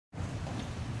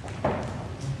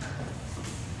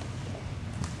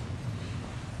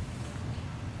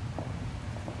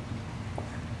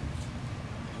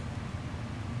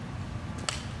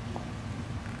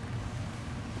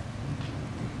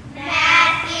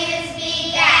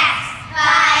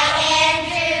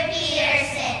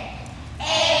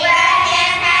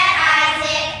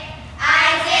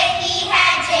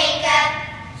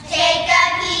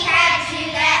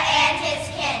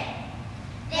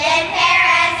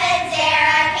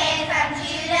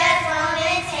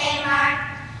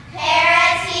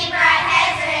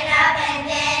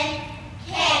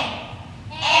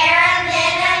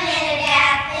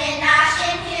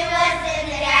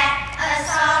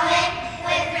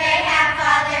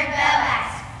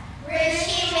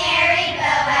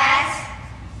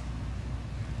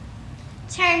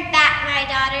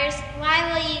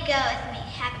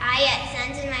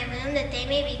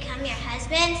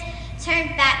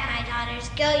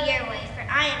go your way, for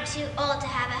I am too old to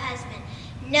have a husband.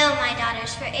 No, my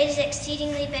daughters, for it is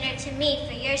exceedingly bitter to me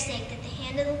for your sake that the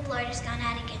hand of the Lord has gone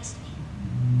out against me.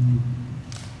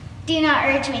 Do not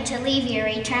urge me to leave you or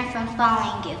return from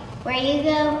following you. Where you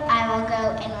go, I will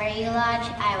go, and where you lodge,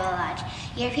 I will lodge.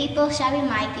 Your people shall be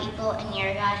my people, and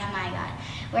your God my God.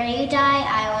 Where you die,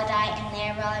 I will die, and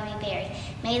there will I be buried.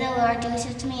 May the Lord do this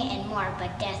to me and more,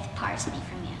 but death parts me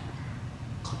from you.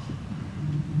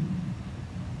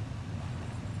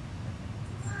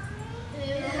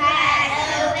 Who had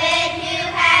Obed, who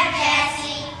had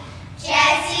Jesse?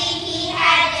 Jesse, he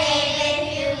had David,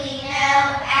 who we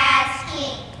know as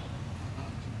king.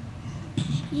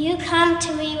 You come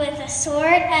to me with a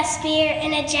sword, a spear,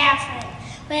 and a javelin,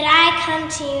 but I come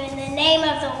to you in the name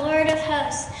of the Lord of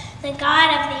hosts, the God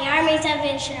of the armies of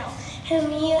Israel,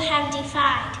 whom you have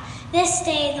defied. This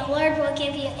day the Lord will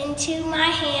give you into my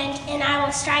hand, and I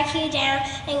will strike you down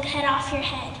and cut off your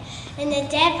head. And the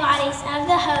dead bodies of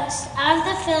the hosts of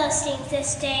the Philistines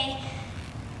this day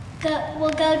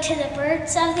will go to the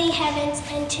birds of the heavens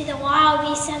and to the wild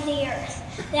beasts of the earth,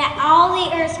 that all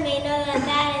the earth may know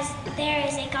that there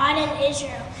is a God in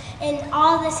Israel, and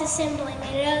all this assembly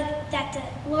may know that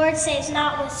the Lord saves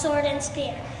not with sword and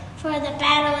spear, for the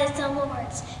battle is the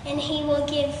Lord's, and he will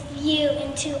give you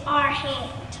into our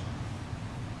hand.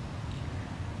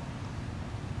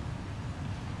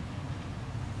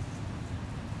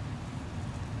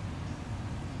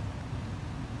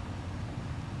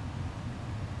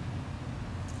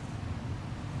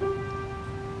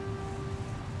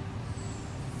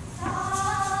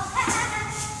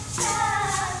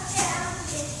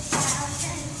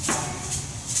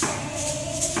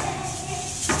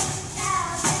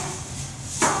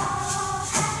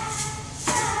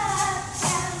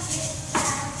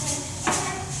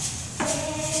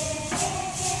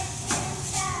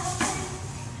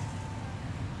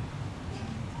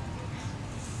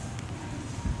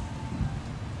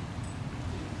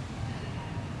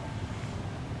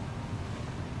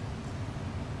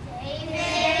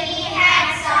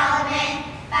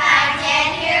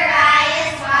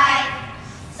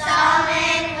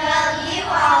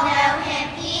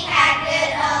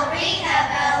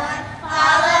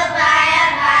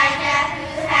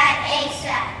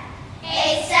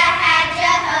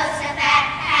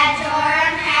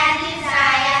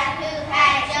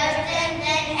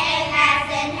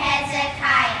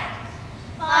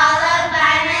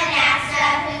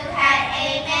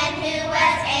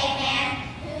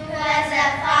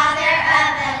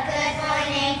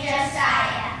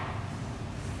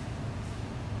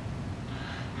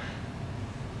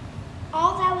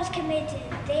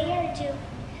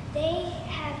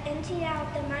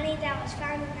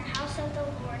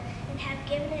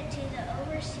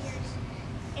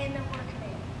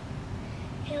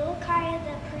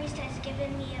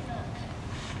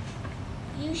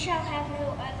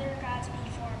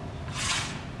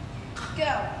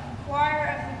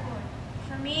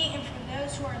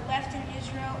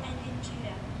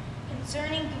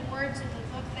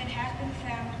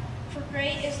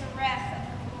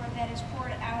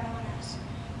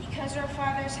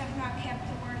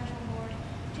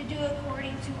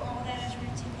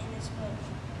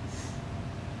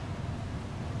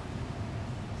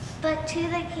 But to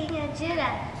the king of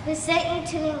Judah, who sent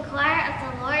you to inquire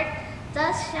of the Lord,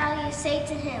 thus shall you say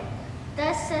to him,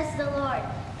 Thus says the Lord,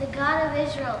 the God of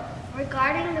Israel,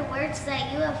 regarding the words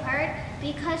that you have heard,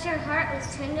 because your heart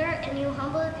was tender and you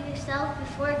humbled yourself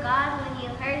before God when you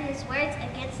heard his words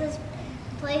against this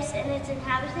place and its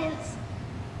inhabitants,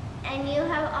 and you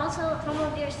have also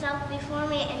humbled yourself before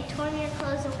me and torn your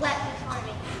clothes and wept before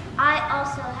me. I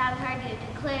also have heard you,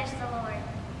 declares the Lord.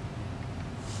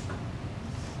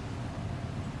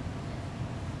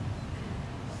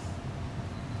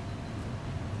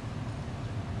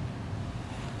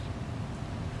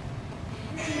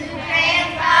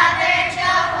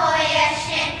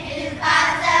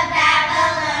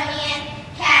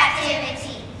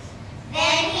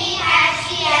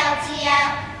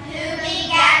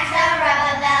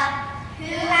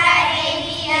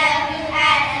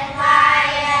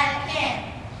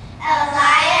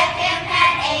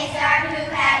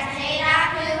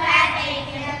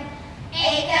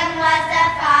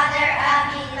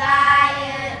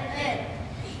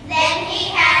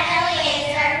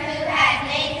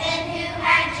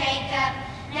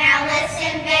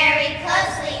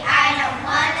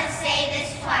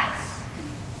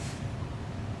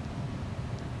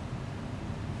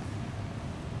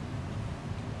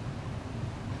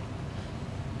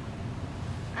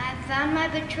 Found my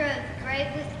betrothed grave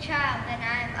with child, and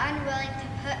I am unwilling to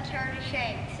put her to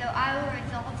shame, so I will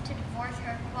resolve to divorce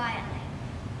her quietly.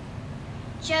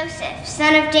 Joseph,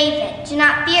 son of David, do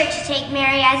not fear to take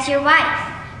Mary as your wife,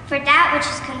 for that which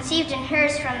is conceived in her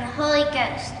is from the Holy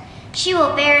Ghost. She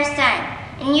will bear a son,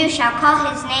 and you shall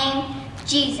call his name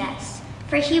Jesus,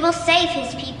 for he will save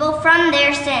his people from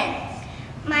their sins.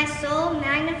 My soul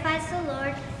magnifies the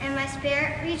Lord, and my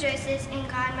spirit rejoices in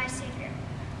God my Savior.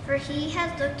 For he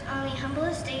has looked on the humble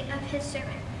estate of his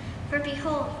servant. For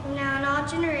behold, now in all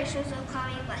generations will call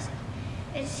me blessed.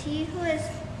 It is he who is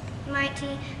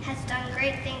mighty has done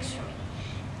great things for me,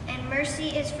 and mercy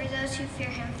is for those who fear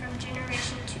him from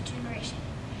generation to generation.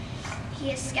 He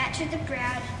has scattered the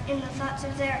proud in the thoughts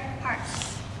of their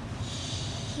hearts.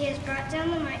 He has brought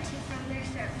down the mighty from their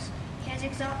thrones. He has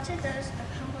exalted those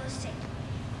of humble estate.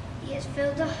 He has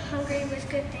filled the hungry with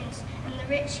good things, and the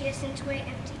rich he has sent away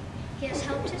empty. He has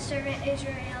helped his servant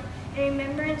Israel in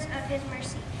remembrance of his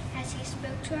mercy, as he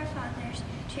spoke to our fathers,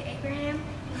 to Abraham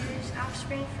and to his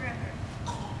offspring forever.